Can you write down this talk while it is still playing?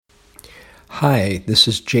Hi, this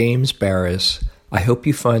is James Baraz. I hope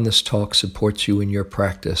you find this talk supports you in your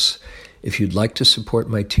practice. If you'd like to support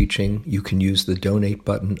my teaching, you can use the donate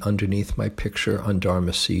button underneath my picture on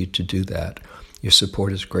Dharma Seed to do that. Your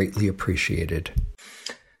support is greatly appreciated.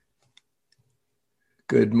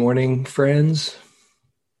 Good morning, friends.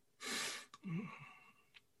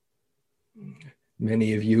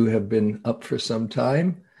 Many of you have been up for some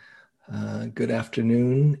time. Good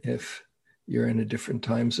afternoon if you're in a different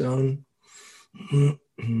time zone.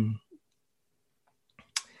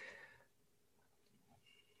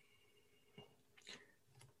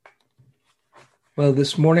 Well,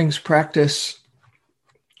 this morning's practice,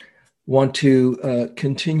 want to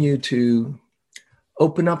continue to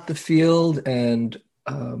open up the field and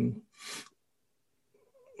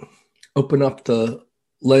open up the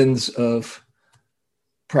lens of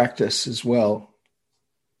practice as well.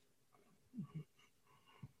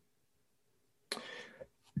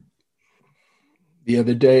 The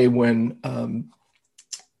other day when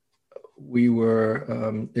we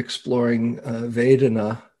were exploring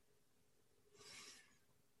Vedana,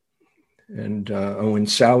 and when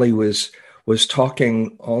Sally was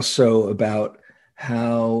talking also about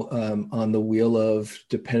how on the wheel of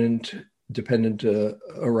dependent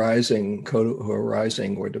arising,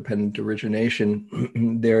 co-arising, or dependent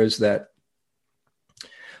origination, there's that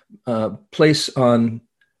place on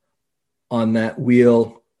that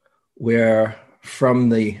wheel where from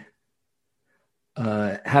the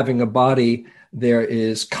having a body, there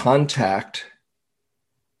is contact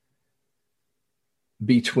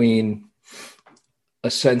between a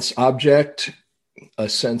sense object, a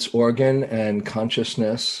sense organ, and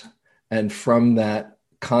consciousness. And from that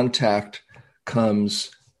contact comes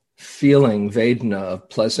feeling, Vedana, of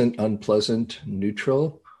pleasant, unpleasant,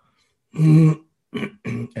 neutral.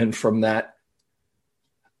 And from that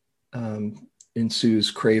ensues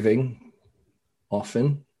craving,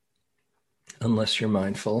 often, unless you're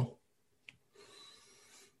mindful.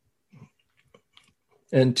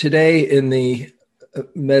 And today in the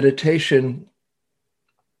meditation,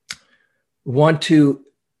 want to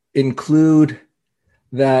include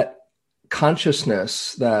that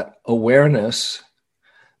consciousness, that awareness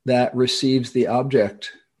that receives the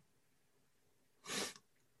object.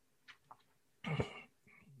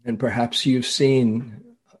 And perhaps you've seen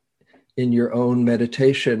in your own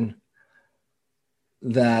meditation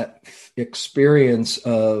that experience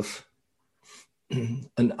of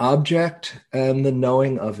an object and the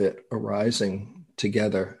knowing of it arising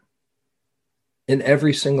together in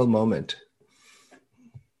every single moment.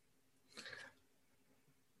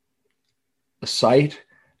 A sight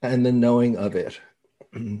and the knowing of it.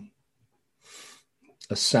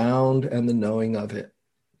 A sound and the knowing of it.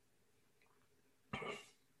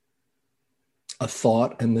 A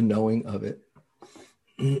thought and the knowing of it.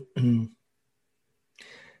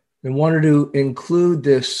 And wanted to include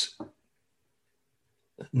this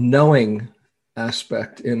knowing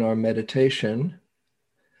aspect in our meditation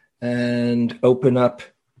and open up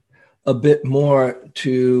a bit more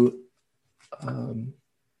to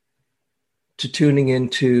tuning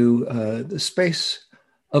into the space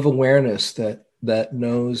of awareness that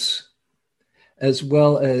knows, as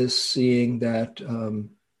well as seeing that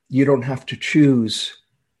you don't have to choose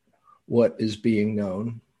what is being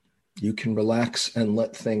known. You can relax and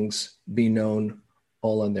let things be known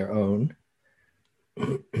all on their own.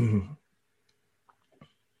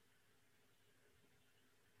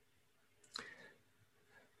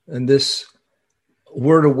 And this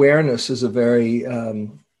word awareness is a very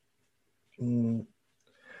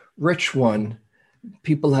rich one.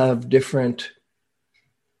 People have different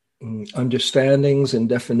understandings and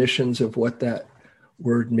definitions of what that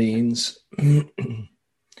word means.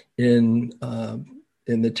 In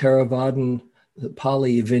the Theravadan, the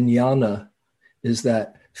Pali Vijnana is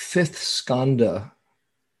that fifth skanda,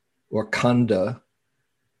 or kanda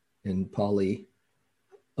in Pali,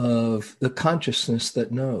 of the consciousness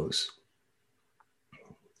that knows.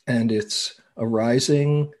 And it's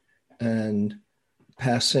arising and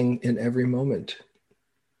passing in every moment,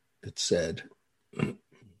 it's said.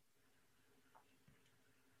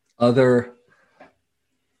 Other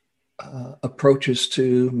approaches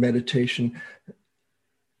to meditation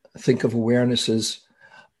think of awareness as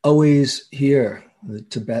always here. The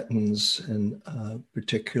Tibetans, and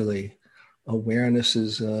particularly, awareness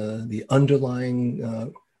is the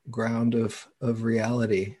underlying ground of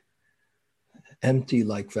reality, empty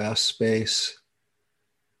like vast space,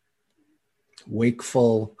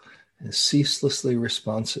 wakeful, and ceaselessly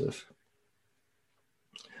responsive.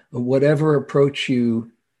 Whatever approach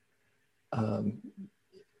you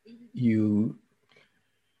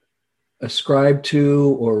ascribe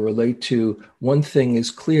to or relate to, one thing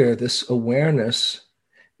is clear: this awareness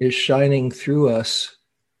is shining through us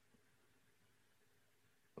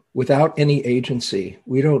without any agency.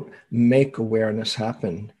 We don't make awareness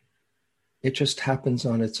happen. It just happens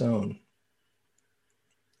on its own.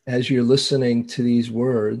 As you're listening to these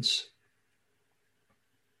words,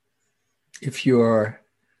 if your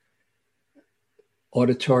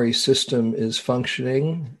auditory system is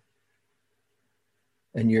functioning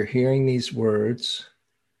and you're hearing these words,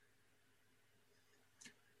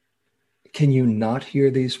 can you not hear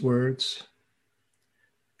these words?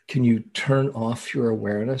 Can you turn off your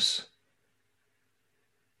awareness?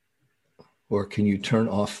 Or can you turn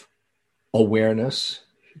off awareness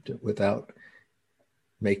without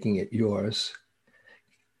making it yours?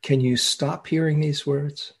 Can you stop hearing these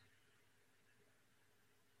words?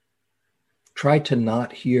 Try to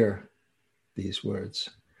not hear these words.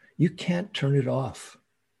 You can't turn it off.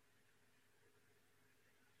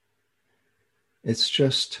 It's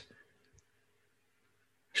just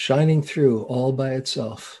shining through all by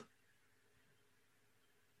itself.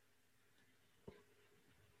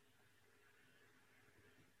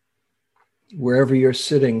 Wherever you're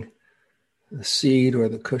sitting, the seat or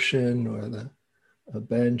the cushion or a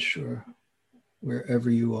bench or wherever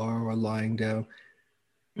you are, or lying down,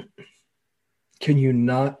 can you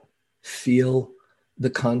not feel the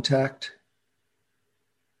contact?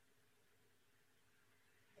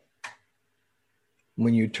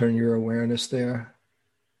 When you turn your awareness there,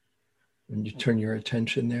 when you turn your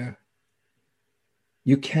attention there,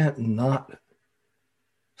 you can't not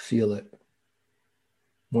feel it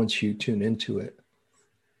once you tune into it.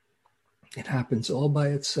 It happens all by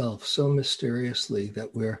itself, so mysteriously,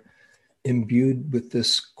 that we're imbued with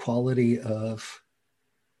this quality of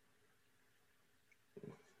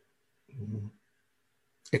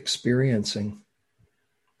experiencing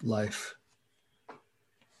life.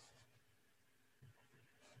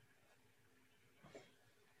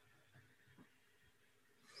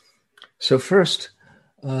 So first,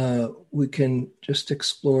 we can just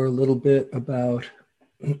explore a little bit about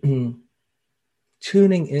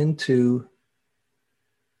tuning into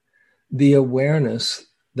the awareness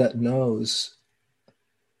that knows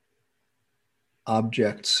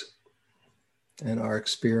objects and our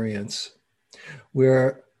experience.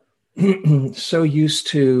 We're so used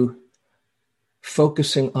to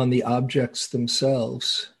focusing on the objects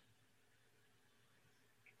themselves,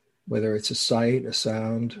 whether it's a sight, a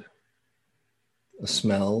sound, a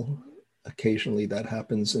smell. Occasionally that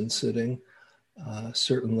happens in sitting.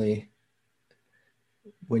 Certainly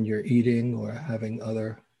when you're eating or having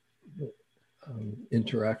other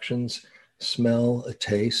interactions, smell, a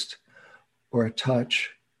taste, or a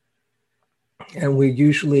touch. And we're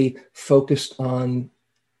usually focused on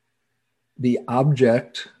the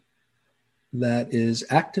object that is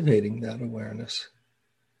activating that awareness.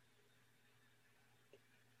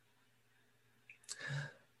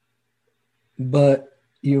 But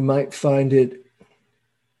you might find it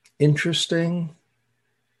interesting,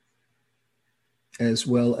 as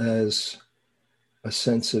well as a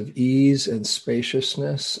sense of ease and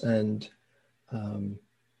spaciousness and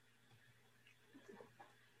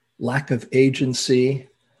lack of agency,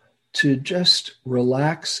 to just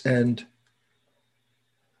relax and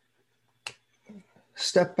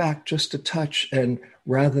step back just a touch, and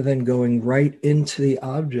rather than going right into the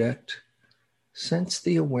object, sense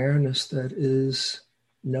the awareness that is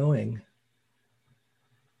knowing.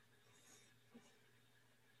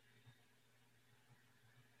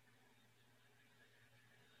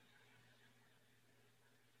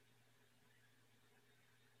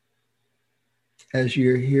 As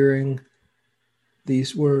you're hearing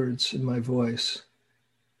these words in my voice,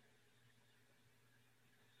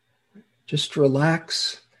 just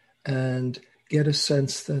relax and get a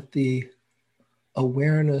sense that the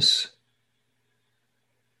awareness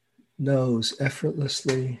knows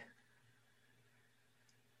effortlessly,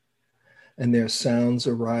 and their sounds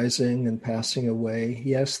arising and passing away.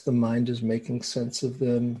 Yes, the mind is making sense of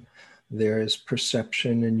them. There is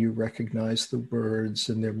perception, and you recognize the words,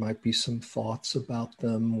 and there might be some thoughts about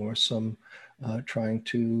them or some trying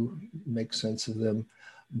to make sense of them.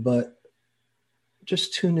 But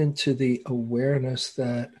just tune into the awareness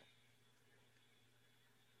that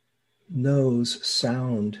knows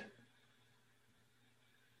sound.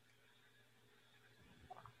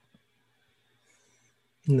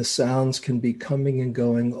 And the sounds can be coming and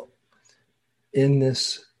going in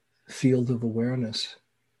this field of awareness.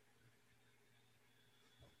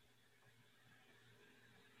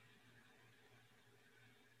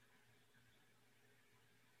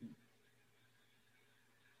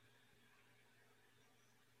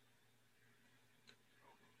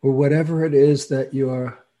 or whatever it is that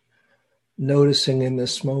you're noticing in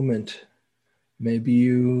this moment. Maybe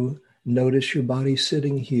you notice your body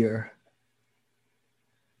sitting here,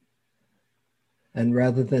 and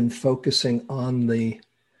rather than focusing on the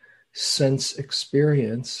sense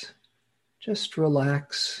experience, just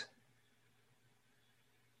relax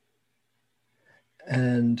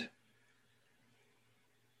and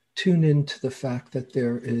tune into the fact that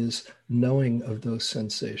there is knowing of those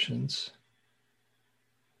sensations.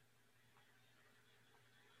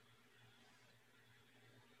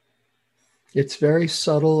 It's very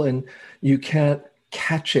subtle and you can't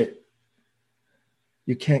catch it.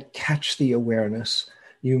 You can't catch the awareness.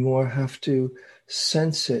 You more have to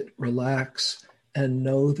sense it, relax, and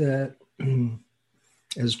know that,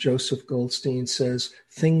 as Joseph Goldstein says,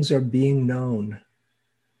 things are being known.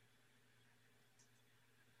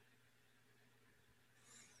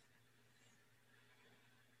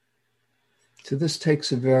 So this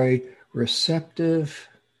takes a very receptive,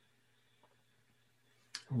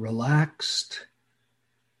 relaxed,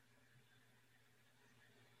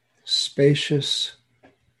 spacious,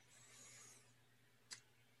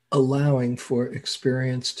 allowing for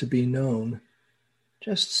experience to be known,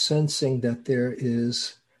 just sensing that there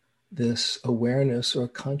is this awareness or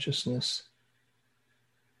consciousness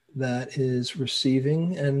that is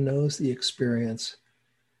receiving and knows the experience.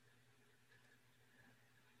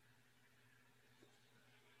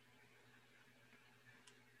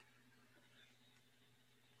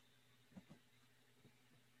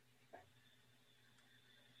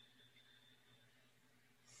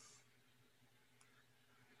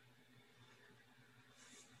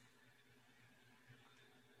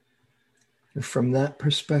 And from that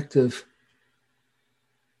perspective,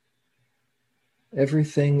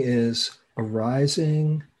 everything is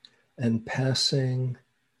arising and passing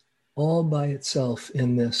all by itself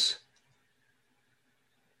in this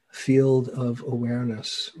field of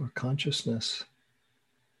awareness or consciousness.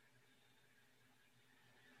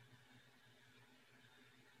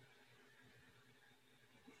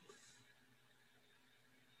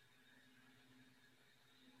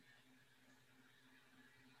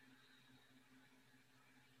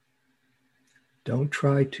 Don't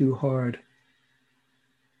try too hard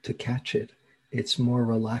to catch it. It's more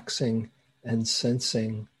relaxing and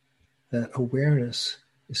sensing that awareness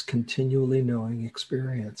is continually knowing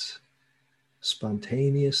experience,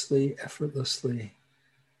 spontaneously, effortlessly.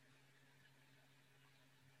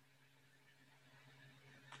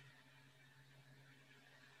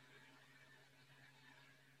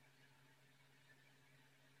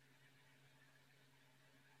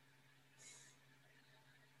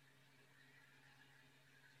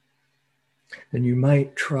 And you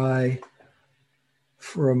might try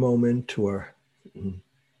for a moment, or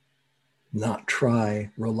not try,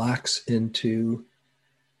 relax into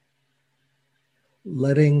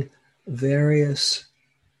letting various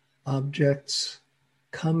objects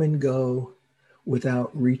come and go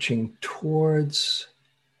without reaching towards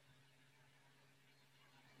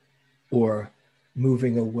or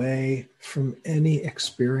moving away from any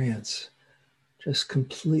experience. Just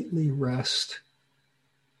completely rest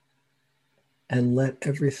and let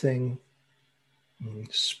everything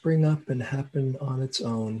spring up and happen on its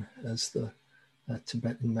own, as the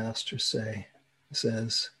Tibetan master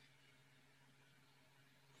says.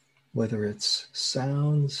 Whether it's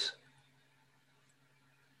sounds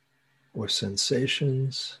or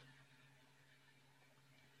sensations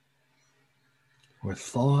or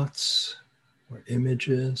thoughts or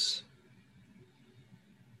images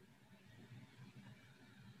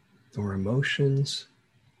or emotions,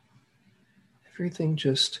 everything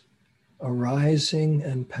just arising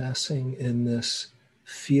and passing in this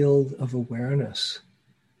field of awareness.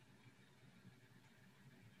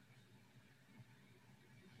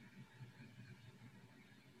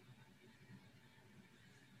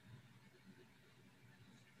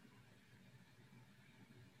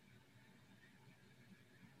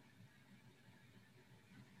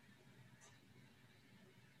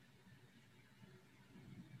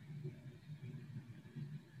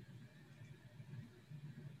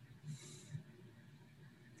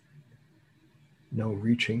 No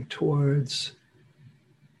reaching towards,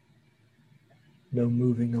 no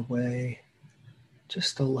moving away,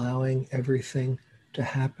 just allowing everything to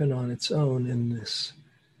happen on its own in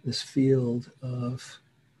this field of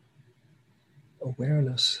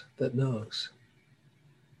awareness that knows.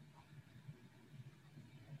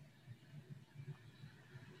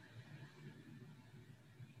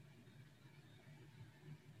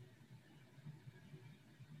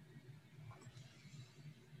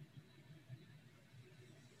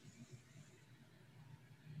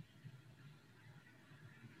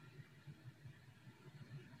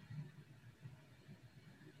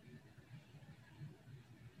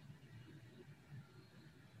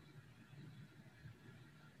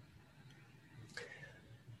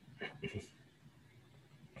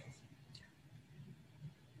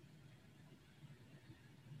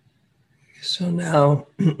 So now,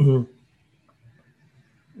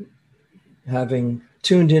 having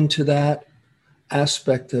tuned into that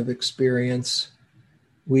aspect of experience,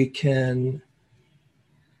 we can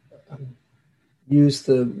use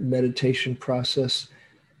the meditation process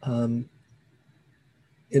um,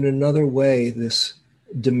 in another way, this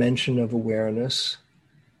dimension of awareness.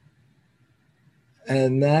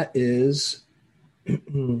 And that is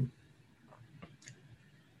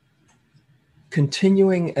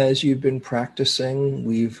continuing as you've been practicing.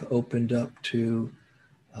 We've opened up to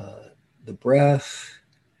the breath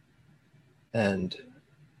and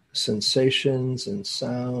sensations and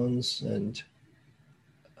sounds and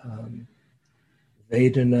um,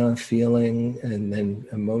 Vedana, feeling, and then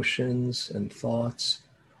emotions and thoughts,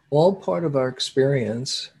 all part of our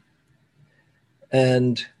experience.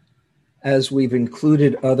 And as we've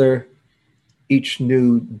included each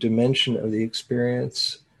new dimension of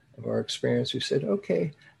our experience, we said,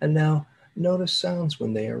 okay, and now notice sounds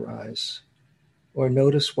when they arise, or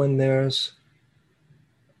notice when there's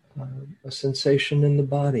a sensation in the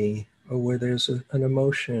body, or where there's an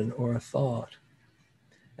emotion or a thought.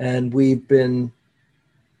 And we've been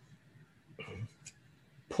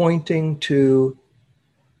pointing to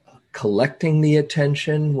collecting the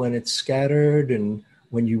attention when it's scattered and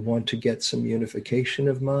when you want to get some unification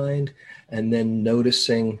of mind, and then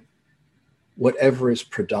noticing whatever is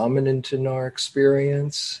predominant in our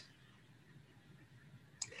experience.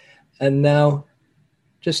 And now,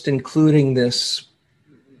 just including this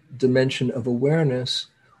dimension of awareness,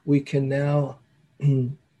 we can now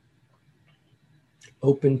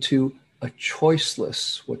open to a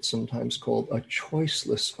choiceless, what's sometimes called a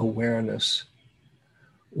choiceless awareness,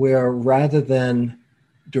 where rather than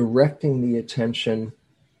directing the attention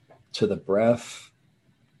to the breath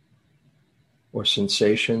or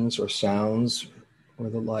sensations or sounds or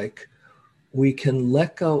the like, we can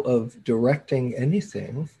let go of directing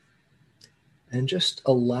anything and just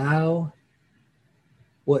allow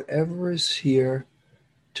whatever is here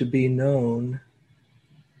to be known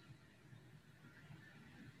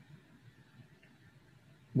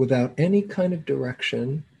without any kind of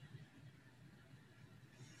direction,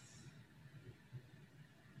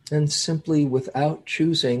 and simply without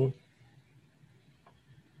choosing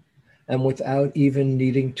and without even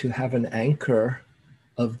needing to have an anchor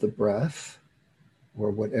of the breath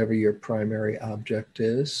or whatever your primary object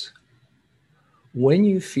is. When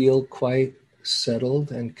you feel quite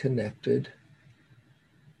settled and connected,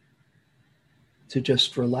 to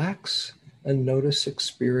just relax and notice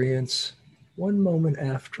experience one moment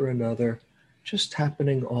after another, just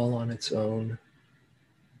happening all on its own.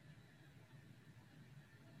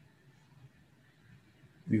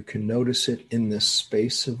 You can notice it in this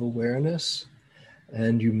space of awareness,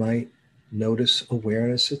 and you might notice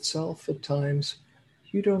awareness itself at times.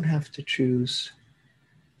 You don't have to choose.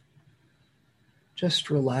 Just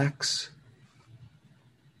relax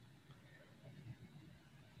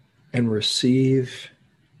and receive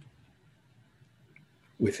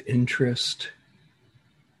with interest.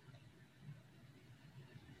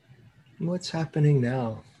 What's happening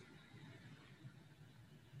now?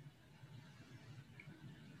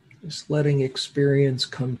 Just letting experience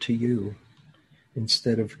come to you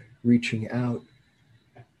instead of reaching out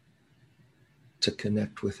to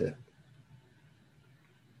connect with it.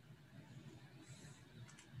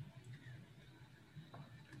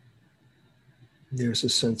 There's a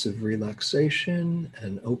sense of relaxation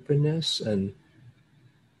and openness and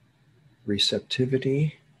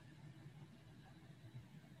receptivity.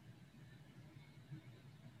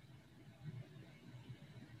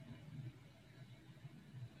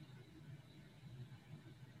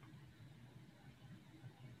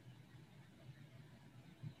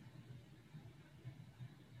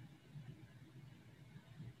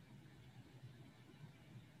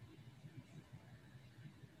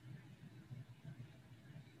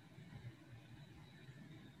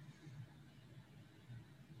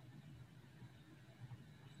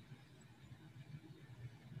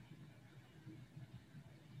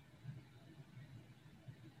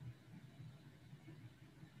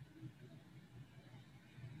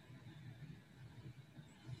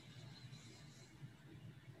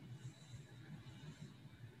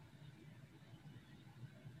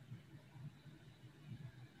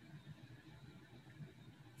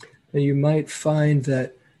 And you might find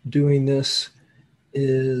that doing this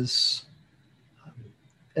is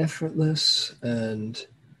effortless and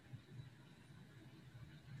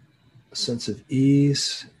a sense of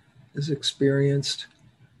ease is experienced.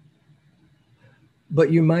 But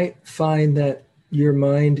you might find that your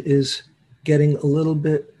mind is getting a little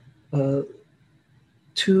bit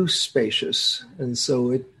too spacious. And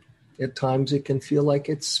so at times it can feel like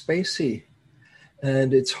it's spacey.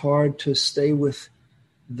 And it's hard to stay with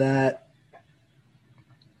that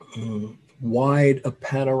wide a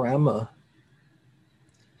panorama.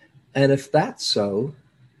 And if that's so,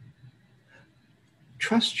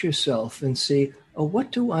 trust yourself and see, oh,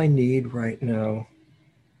 what do I need right now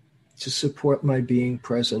to support my being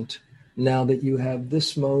present now that you have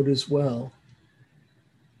this mode as well?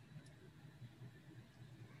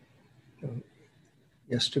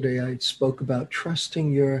 Yesterday I spoke about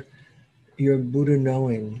trusting your Buddha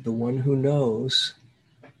knowing, the one who knows,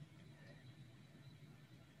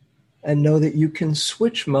 and know that you can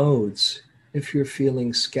switch modes if you're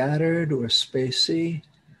feeling scattered or spacey,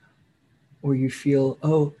 or you feel,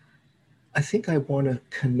 oh, I think I want to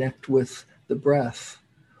connect with the breath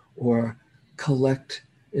or collect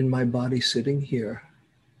in my body sitting here.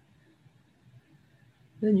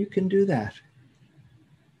 Then you can do that.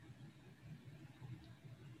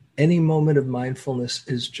 Any moment of mindfulness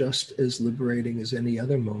is just as liberating as any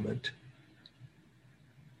other moment.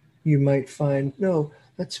 You might find, no,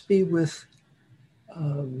 let's be with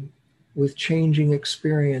changing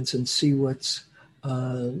experience and see what's,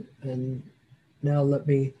 and now let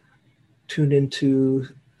me tune into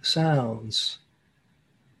sounds.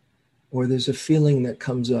 Or there's a feeling that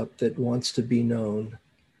comes up that wants to be known.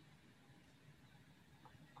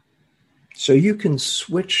 So you can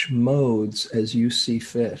switch modes as you see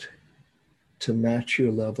fit to match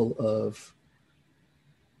your level of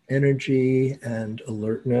energy and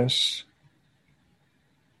alertness.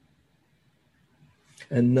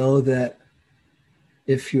 And know that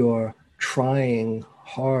if you're trying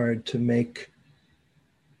hard to make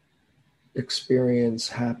experience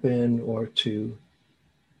happen or to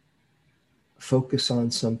focus on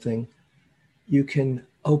something, you can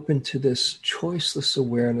open to this choiceless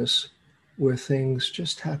awareness where things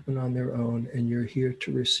just happen on their own and you're here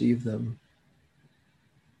to receive them.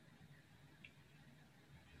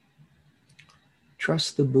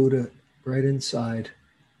 Trust the Buddha right inside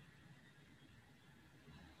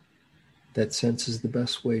that senses the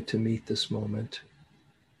best way to meet this moment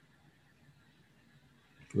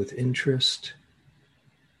with interest,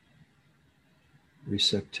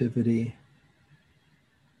 receptivity,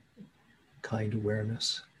 kind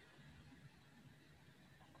awareness.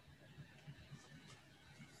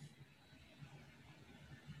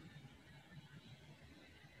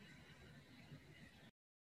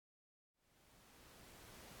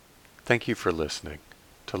 Thank you for listening.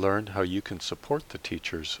 To learn how you can support the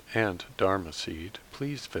teachers and Dharma Seed,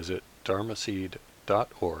 please visit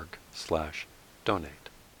dharmaseed.org/donate.